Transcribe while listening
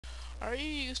Are you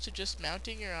used to just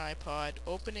mounting your iPod,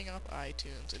 opening up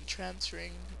iTunes, and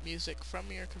transferring music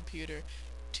from your computer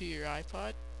to your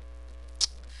iPod?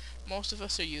 Most of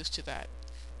us are used to that.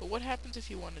 But what happens if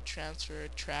you want to transfer a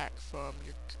track from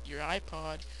your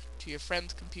iPod to your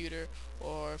friend's computer,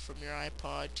 or from your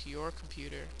iPod to your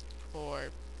computer, or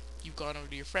you've gone over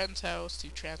to your friend's house, you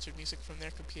transferred music from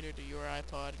their computer to your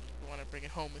iPod, and you want to bring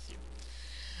it home with you?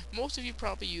 Most of you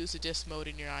probably use the disc mode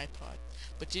in your iPod,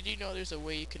 but did you know there's a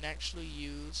way you can actually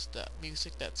use the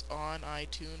music that's on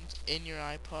iTunes in your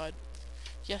iPod?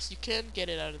 Yes, you can get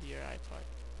it out of your iPod.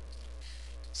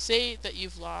 Say that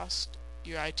you've lost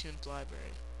your iTunes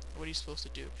library. What are you supposed to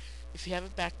do? If you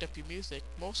haven't backed up your music,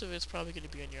 most of it's probably going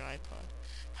to be on your iPod.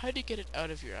 How do you get it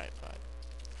out of your iPod?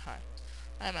 Hi,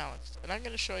 I'm Alex, and I'm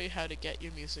going to show you how to get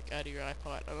your music out of your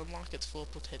iPod and unlock its full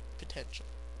potential.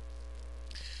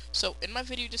 So, in my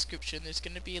video description, there's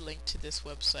going to be a link to this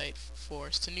website for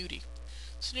Senuti.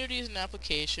 Senuti is an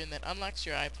application that unlocks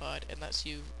your iPod and lets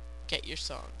you get your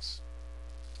songs.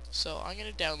 So, I'm going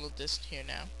to download this here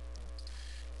now.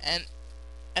 And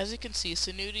as you can see,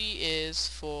 Senuti is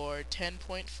for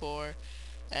 10.4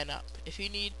 and up. If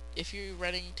you're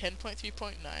running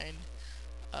 10.3.9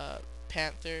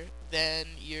 Panther, then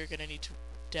you're gonna need to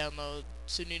download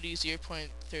Senuti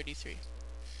 0.33.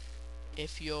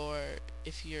 If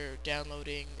you're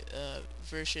downloading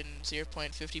version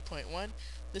 0.50.1,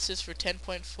 this is for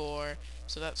 10.4,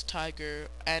 so that's Tiger,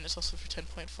 and it's also for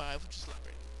 10.5, which is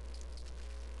Leopard.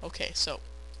 Okay, so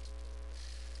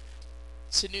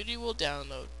Senuti will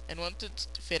download, and once it's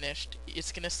finished,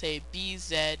 it's going to say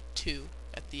BZ2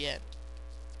 at the end.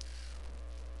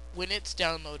 When it's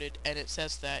downloaded and it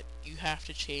says that, you have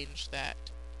to change that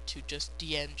to just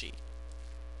DMG.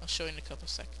 I'll show you in a couple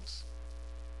seconds.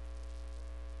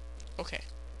 Okay,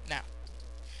 now,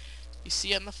 you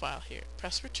see on the file here,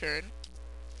 press return,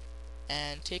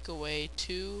 and take away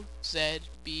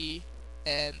 2ZB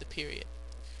and the period.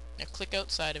 Now click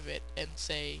outside of it and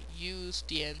say use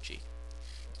DMG.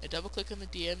 Now double click on the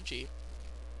DMG.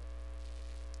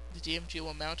 The DMG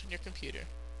will mount on your computer.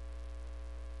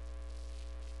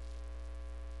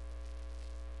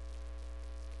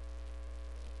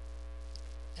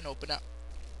 And open up.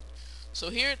 So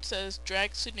here it says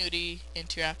drag Senuti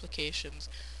into your applications.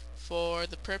 For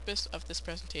the purpose of this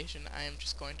presentation, I am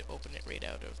just going to open it right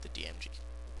out of the DMG.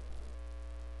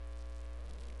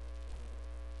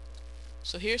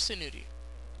 So here's Senuti.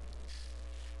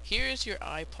 Here is your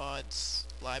iPod's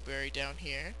library down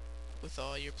here with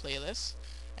all your playlists,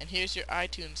 and here's your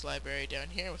iTunes library down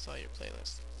here with all your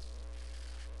playlists.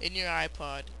 In your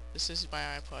iPod, this is my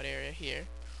iPod area here,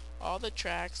 all the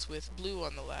tracks with blue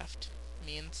on the left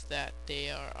means that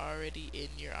they are already in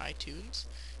your iTunes.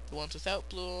 The ones without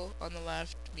blue on the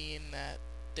left mean that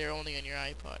they're only on your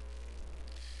iPod.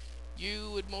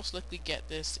 You would most likely get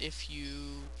this if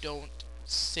you don't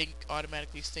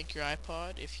automatically sync your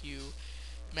iPod, if you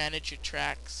manage your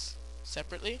tracks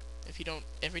separately. If you don't,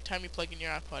 every time you plug in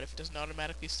your iPod, if it doesn't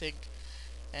automatically sync,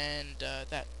 and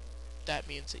that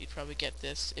means that you'd probably get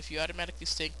this. If you automatically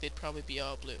sync, they'd probably be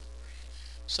all blue.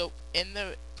 So in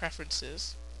the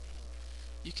preferences,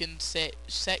 you can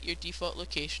set your default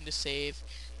location to save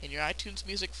in your iTunes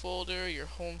music folder, your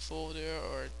home folder,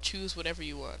 or choose whatever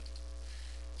you want.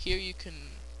 Here you can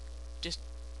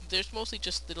there's mostly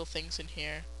just little things in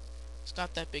here. It's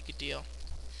not that big a deal.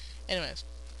 Anyways,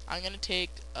 I'm gonna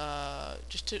take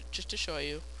just to show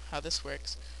you how this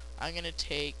works. I'm gonna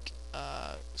take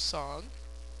a song.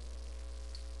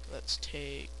 Let's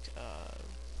take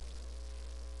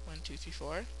 1, 2, 3,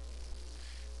 4,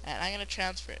 and I'm gonna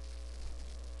transfer it.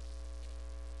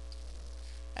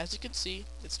 As you can see,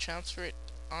 it's transferred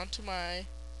onto my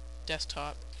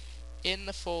desktop in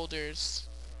the folders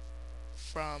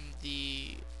from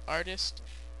the artist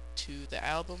to the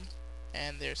album,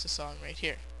 and there's the song right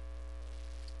here.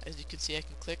 As you can see, I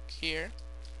can click here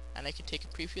and I can take a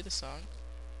preview of the song.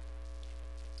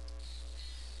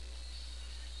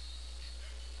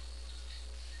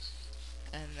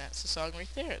 And that's the song right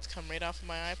there. It's come right off of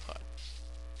my iPod.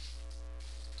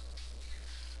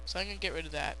 So I'm going to get rid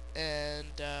of that,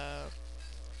 and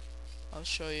I'll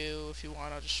show you, if you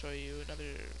want, I'll just show you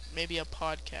maybe a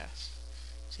podcast.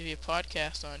 So if you have a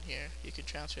podcast on here, you can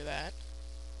transfer that.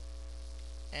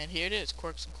 And here it is,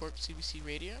 Quarks and Quarks CBC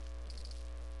Radio.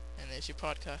 And there's your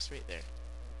podcast right there.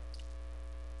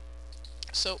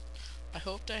 So, I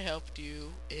hoped I helped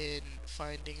you in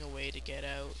finding a way to get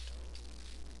out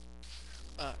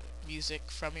music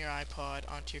from your iPod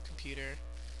onto your computer,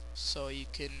 so you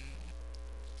can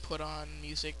put on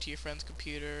music to your friend's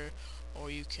computer,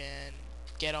 or you can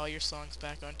get all your songs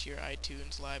back onto your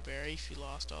iTunes library if you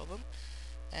lost all of them.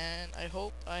 and I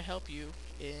hope I help you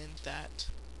in that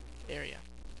area.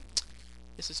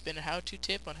 This has been a how-to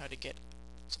tip on how to get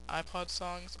iPod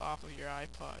songs off of your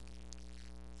iPod.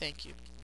 Thank you.